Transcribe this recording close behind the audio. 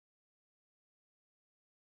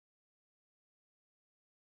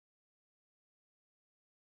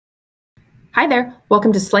Hi there,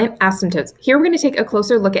 welcome to Slant Asymptotes. Here we're going to take a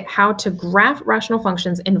closer look at how to graph rational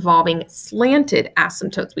functions involving slanted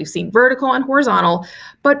asymptotes. We've seen vertical and horizontal,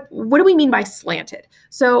 but what do we mean by slanted?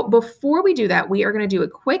 So before we do that, we are going to do a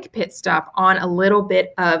quick pit stop on a little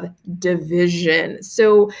bit of division.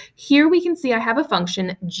 So here we can see I have a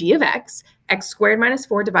function g of x squared minus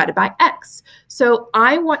 4 divided by x. So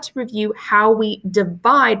I want to review how we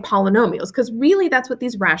divide polynomials, because really that's what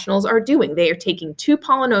these rationals are doing. They are taking two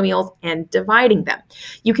polynomials and dividing them.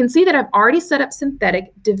 You can see that I've already set up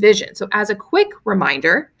synthetic division. So as a quick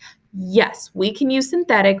reminder, yes, we can use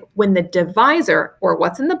synthetic when the divisor, or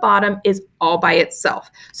what's in the bottom, is all by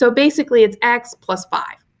itself. So basically it's x plus 5,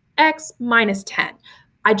 x minus 10.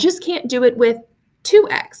 I just can't do it with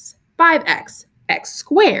 2x, 5x, x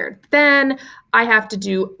squared. Then I have to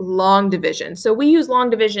do long division. So we use long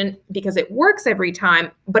division because it works every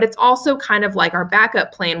time, but it's also kind of like our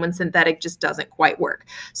backup plan when synthetic just doesn't quite work.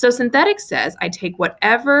 So synthetic says I take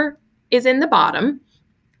whatever is in the bottom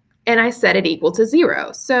and I set it equal to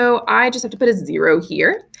 0. So I just have to put a 0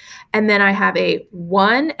 here. And then I have a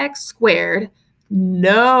 1x squared,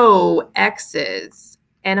 no x's,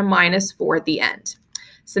 and a minus 4 at the end.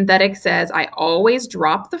 Synthetic says I always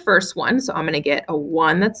drop the first one, so I'm going to get a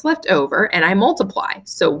 1 that's left over, and I multiply.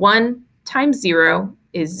 So 1 times 0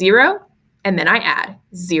 is 0, and then I add.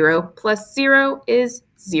 0 plus 0 is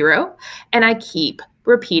 0, and I keep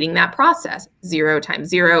repeating that process. 0 times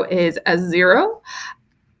 0 is a 0,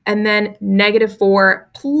 and then negative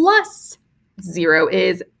 4 plus 0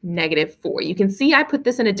 is negative 4. You can see I put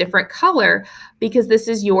this in a different color because this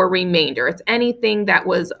is your remainder. It's anything that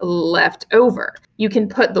was left over. You can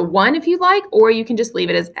put the 1 if you like, or you can just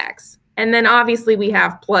leave it as x. And then obviously we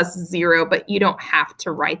have plus 0, but you don't have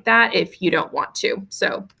to write that if you don't want to.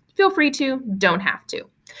 So feel free to, don't have to.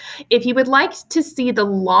 If you would like to see the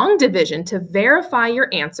long division to verify your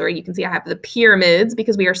answer, you can see I have the pyramids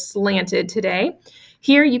because we are slanted today.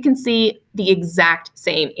 Here you can see the exact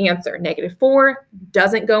same answer. Negative 4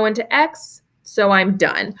 doesn't go into x, so I'm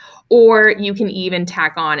done. Or you can even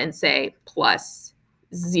tack on and say plus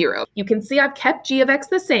 0. You can see I've kept g of x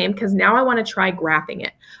the same because now I want to try graphing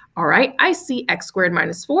it. All right, I see x squared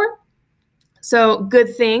minus 4. So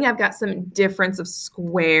good thing I've got some difference of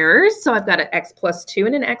squares. So I've got an x plus 2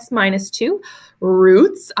 and an x minus 2.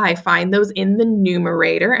 Roots, I find those in the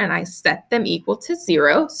numerator and I set them equal to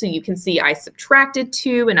 0. So you can see I subtracted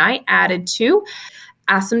 2 and I added 2.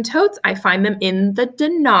 Asymptotes, I find them in the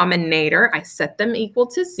denominator. I set them equal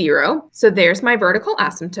to 0. So there's my vertical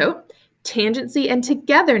asymptote. Tangency and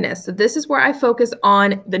togetherness. So this is where I focus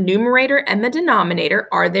on the numerator and the denominator.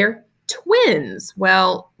 Are there twins?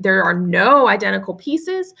 Well, there are no identical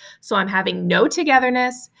pieces, so I'm having no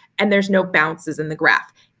togetherness and there's no bounces in the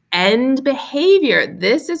graph. End behavior.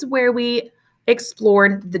 This is where we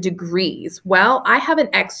explored the degrees. Well, I have an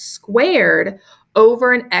x squared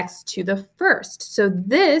over an x to the first. So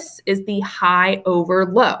this is the high over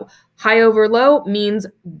low. High over low means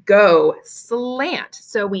go, slant.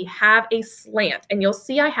 So we have a slant, and you'll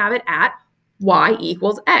see I have it at y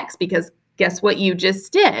equals x because guess what you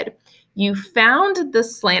just did? You found the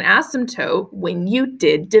slant asymptote when you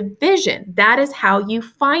did division. That is how you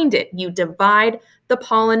find it. You divide the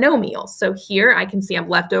polynomial. So here I can see I'm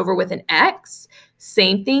left over with an x.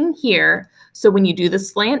 Same thing here. So when you do the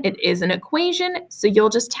slant, it is an equation. So you'll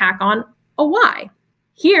just tack on a y.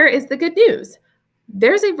 Here is the good news.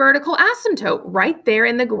 There's a vertical asymptote right there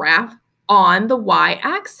in the graph on the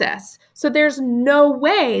y-axis. So there's no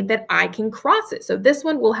way that I can cross it. So this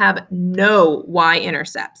one will have no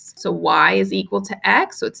y-intercepts. So y is equal to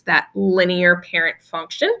x, so it's that linear parent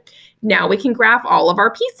function. Now we can graph all of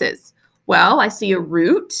our pieces. Well, I see a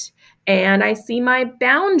root and I see my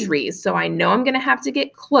boundaries. So I know I'm going to have to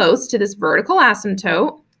get close to this vertical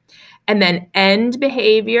asymptote. And then end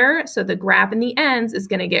behavior, so the graph in the ends is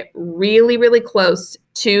going to get really, really close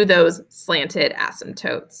to those slanted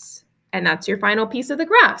asymptotes. And that's your final piece of the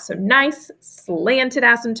graph. So nice slanted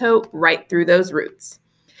asymptote right through those roots.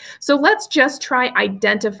 So let's just try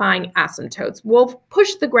identifying asymptotes. We'll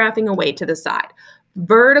push the graphing away to the side.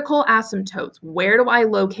 Vertical asymptotes, where do I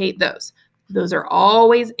locate those? Those are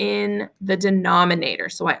always in the denominator.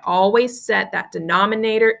 So I always set that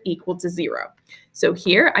denominator equal to 0. So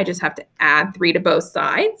here I just have to add 3 to both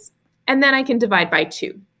sides, and then I can divide by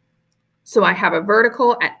 2. So I have a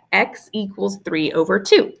vertical at x equals 3 over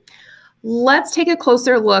 2. Let's take a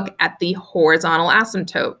closer look at the horizontal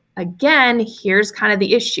asymptote. Again, here's kind of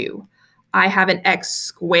the issue. I have an x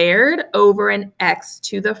squared over an x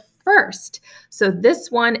to the first. So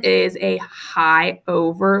this one is a high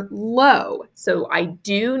over low. So I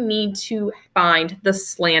do need to find the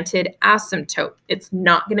slanted asymptote. It's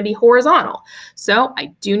not going to be horizontal. So I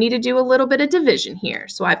do need to do a little bit of division here.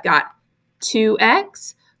 So I've got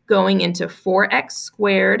 2x going into 4x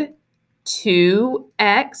squared,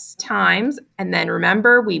 2x times, and then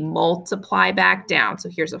remember we multiply back down. So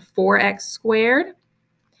here's a 4x squared.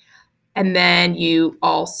 And then you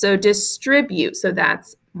also distribute. So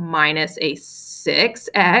that's minus a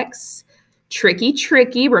 6x. Tricky,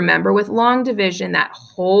 tricky. Remember with long division, that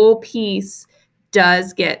whole piece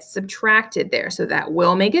does get subtracted there. So that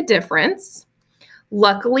will make a difference.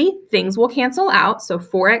 Luckily, things will cancel out. So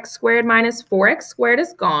 4x squared minus 4x squared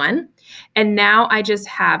is gone. And now I just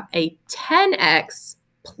have a 10x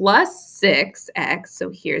plus 6x. So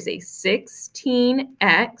here's a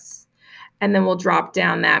 16x. And then we'll drop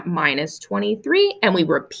down that minus 23, and we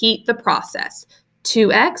repeat the process.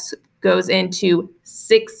 2x goes into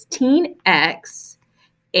 16x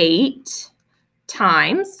 8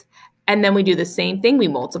 times, and then we do the same thing. We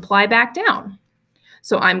multiply back down.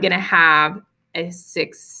 So I'm going to have a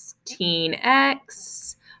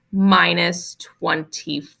 16x minus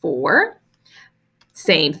 24.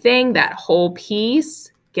 Same thing, that whole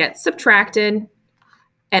piece gets subtracted.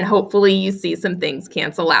 And hopefully you see some things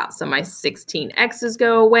cancel out. So my 16x's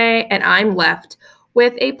go away, and I'm left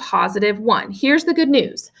with a positive 1. Here's the good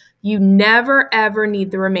news. You never, ever need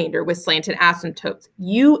the remainder with slanted asymptotes.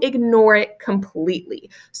 You ignore it completely.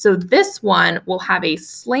 So this one will have a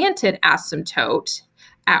slanted asymptote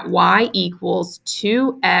at y equals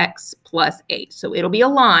 2x plus 8. So it'll be a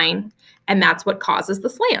line, and that's what causes the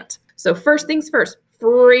slant. So first things first,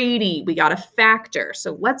 Brady, we got a factor.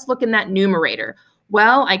 So let's look in that numerator.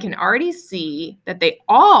 Well, I can already see that they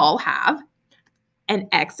all have an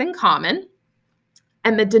x in common.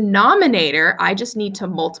 And the denominator, I just need to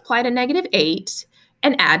multiply to negative 8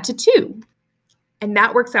 and add to 2. And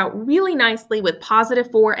that works out really nicely with positive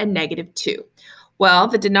 4 and negative 2. Well,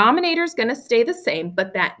 the denominator is going to stay the same,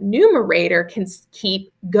 but that numerator can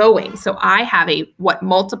keep going. So I have what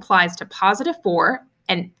multiplies to positive 4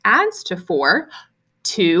 and adds to 4.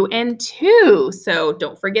 2 and 2. So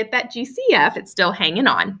don't forget that GCF, it's still hanging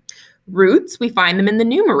on. Roots, we find them in the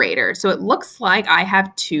numerator. So it looks like I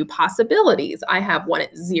have 2 possibilities. I have one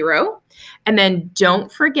at 0, and then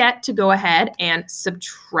don't forget to go ahead and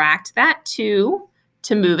subtract that 2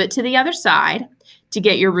 to move it to the other side to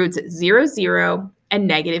get your roots at 0, 0, and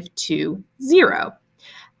negative 2, 0.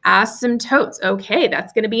 Asymptotes, okay,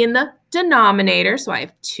 that's going to be in the denominator. So I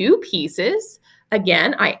have 2 pieces.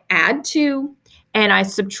 Again, I add 2. And I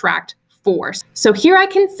subtract 4. So here I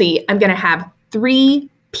can see I'm going to have 3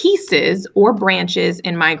 pieces or branches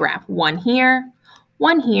in my graph. 1 here,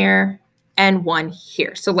 1 here, and 1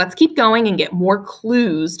 here. So let's keep going and get more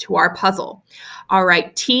clues to our puzzle. All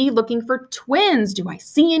right, T, looking for twins. Do I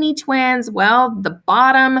see any twins? Well, the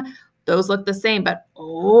bottom, those look the same, but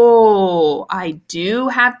oh, I do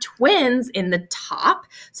have twins in the top.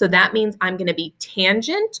 So that means I'm going to be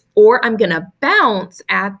tangent, or I'm going to bounce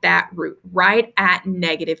at that root right at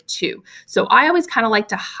negative 2. So I always kind of like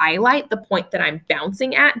to highlight the point that I'm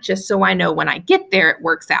bouncing at just so I know when I get there, it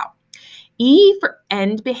works out. E for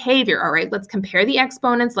end behavior. All right, let's compare the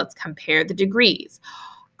exponents. Let's compare the degrees.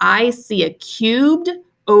 I see a cubed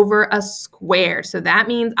over a square. So that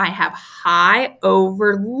means I have high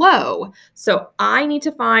over low. So I need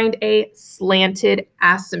to find a slanted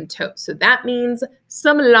asymptote. So that means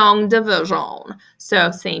some long division.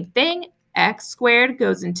 So same thing, x squared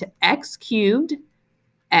goes into x cubed,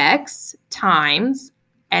 x times,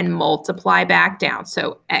 and multiply back down.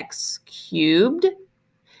 So x cubed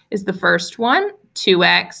is the first one.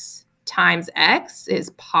 2x times x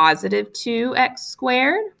is positive 2x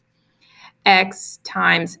squared. X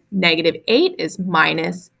times negative 8 is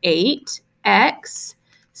minus 8x.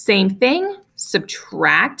 Same thing,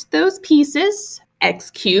 subtract those pieces. X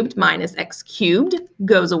cubed minus x cubed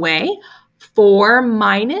goes away. 4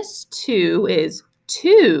 minus 2 is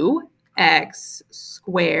 2x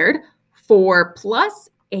squared. 4 plus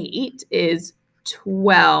 8 is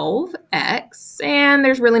 12x. And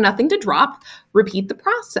there's really nothing to drop. Repeat the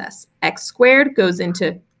process. X squared goes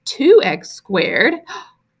into 2x squared.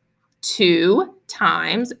 2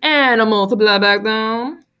 times, and a multiply back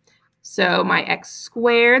down. So my x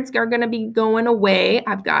squareds are going to be going away.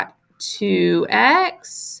 I've got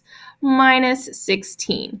 2x minus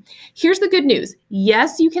 16. Here's the good news.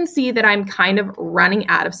 Yes, you can see that I'm kind of running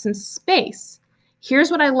out of some space. Here's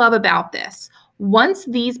what I love about this. Once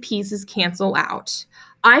these pieces cancel out,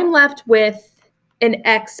 I'm left with an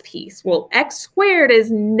x piece. Well, x squared is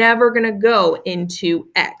never going to go into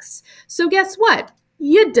x. So guess what?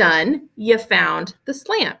 You found the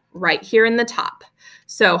slant right here in the top.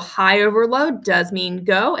 So high over low does mean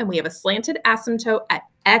go, and we have a slanted asymptote at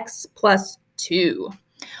x plus 2.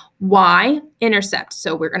 Y-intercept.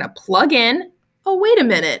 So we're going to plug in. Oh, wait a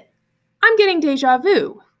minute. I'm getting deja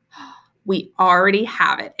vu. We already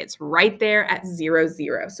have it. It's right there at 0,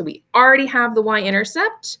 0. So we already have the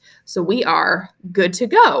y-intercept. So we are good to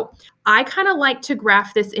go. I kind of like to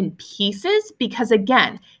graph this in pieces because,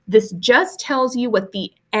 again, this just tells you what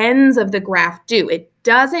the ends of the graph do. It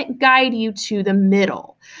doesn't guide you to the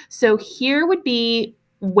middle. So here would be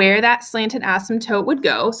where that slanted asymptote would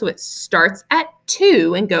go. So it starts at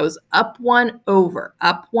 2 and goes up 1 over,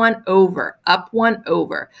 up 1 over, up 1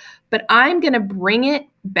 over. But I'm going to bring it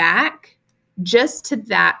back just to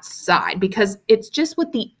that side because it's just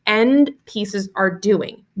what the end pieces are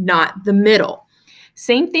doing, not the middle.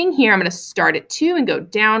 Same thing here. I'm going to start at 2 and go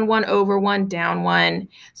down 1 over 1, down 1.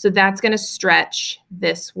 So that's going to stretch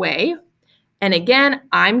this way. And again,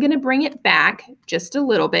 I'm going to bring it back just a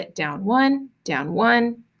little bit, down 1, down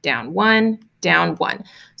 1, down 1, down 1.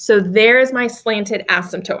 So there's my slanted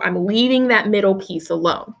asymptote. I'm leaving that middle piece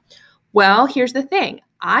alone. Well, here's the thing.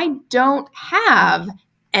 I don't have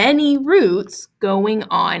any roots going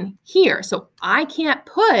on here. So I can't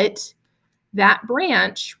put that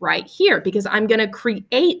branch right here because I'm going to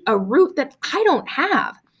create a root that I don't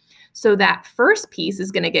have. So that first piece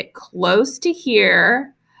is going to get close to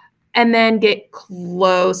here and then get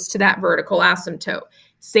close to that vertical asymptote.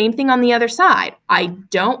 Same thing on the other side. I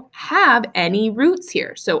don't have any roots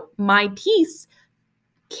here. So my piece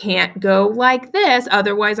can't go like this,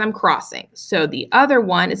 otherwise I'm crossing. So the other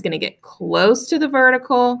one is going to get close to the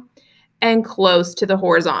vertical and close to the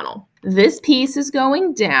horizontal. This piece is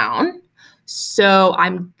going down, so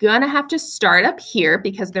I'm going to have to start up here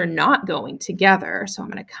because they're not going together. So I'm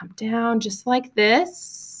going to come down just like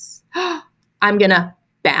this. I'm going to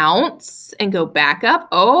bounce and go back up.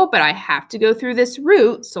 Oh, but I have to go through this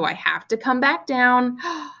root, so I have to come back down.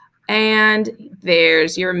 And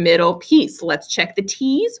there's your middle piece. Let's check the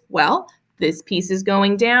T's. Well, this piece is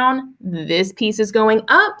going down, this piece is going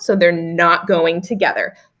up, so they're not going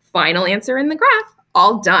together. Final answer in the graph,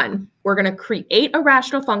 all done. We're going to create a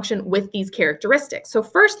rational function with these characteristics. So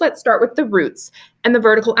first, let's start with the roots and the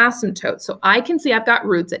vertical asymptote. So I can see I've got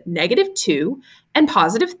roots at -2 and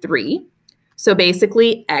 +3. So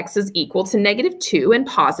basically, x is equal to -2 and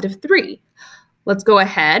 +3. Let's go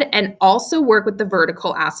ahead and also work with the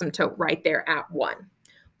vertical asymptote right there at 1.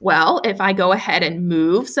 Well, if I go ahead and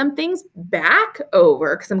move some things back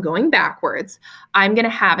over, because I'm going backwards, I'm going to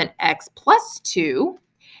have an x plus 2,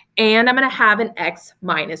 and I'm going to have an x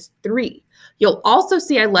minus 3. You'll also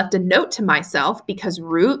see I left a note to myself because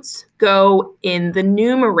roots go in the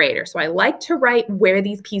numerator. So I like to write where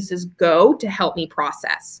these pieces go to help me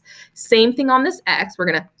process. Same thing on this x. We're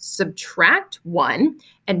going to subtract 1,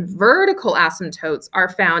 and vertical asymptotes are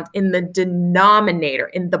found in the denominator,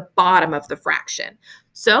 in the bottom of the fraction.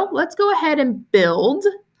 So let's go ahead and build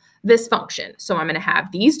this function. So I'm going to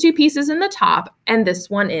have these two pieces in the top and this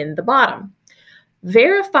one in the bottom.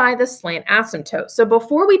 Verify the slant asymptote. So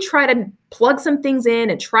before we try to plug some things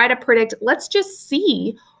in and try to predict, let's just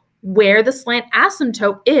see where the slant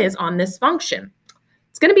asymptote is on this function.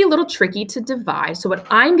 It's going to be a little tricky to divide. So what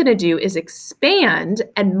I'm going to do is expand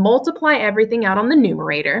and multiply everything out on the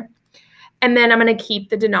numerator. And then I'm going to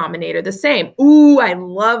keep the denominator the same. Ooh, I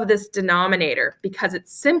love this denominator because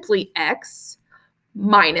it's simply x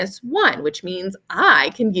minus 1, which means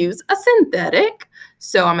I can use a synthetic.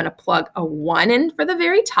 So I'm going to plug a 1 in for the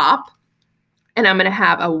very top, and I'm going to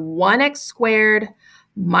have a 1x squared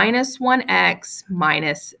minus 1x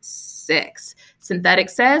minus 6. Synthetic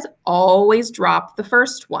says always drop the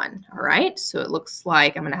first one, all right? So it looks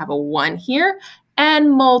like I'm going to have a 1 here and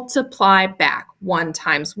multiply back. 1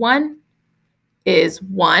 times 1 is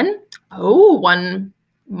 1. Oh, 1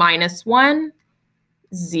 minus 1,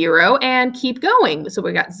 0, and keep going. So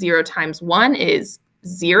we got 0 times 1 is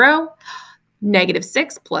 0.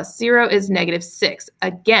 -6 plus 0 is -6.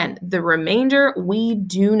 Again, the remainder we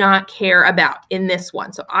do not care about in this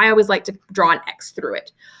one. So I always like to draw an x through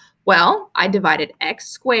it. Well, I divided x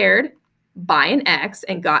squared by an x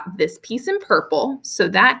and got this piece in purple. So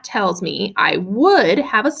that tells me I would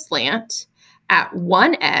have a slant at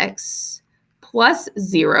 1x plus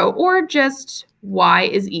 0, or just y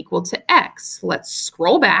is equal to x. Let's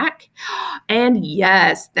scroll back. And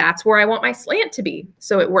yes, that's where I want my slant to be.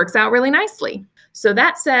 So it works out really nicely. So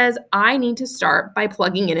that says I need to start by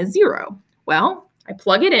plugging in a 0. Well, I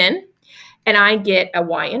plug it in and I get a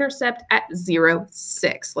y-intercept at 0,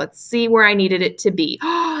 6. Let's see where I needed it to be.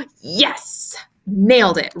 Yes,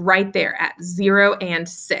 Nailed it right there at 0 and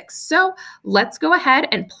 6. So let's go ahead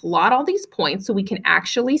and plot all these points so we can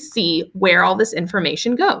actually see where all this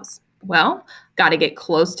information goes. Well, got to get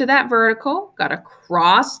close to that vertical, got to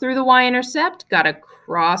cross through the y-intercept, got to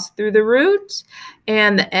cross through the root,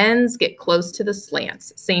 and the ends get close to the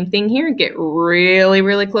slants. Same thing here, get really,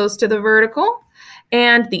 really close to the vertical,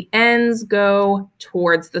 and the ends go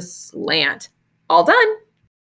towards the slant. All done.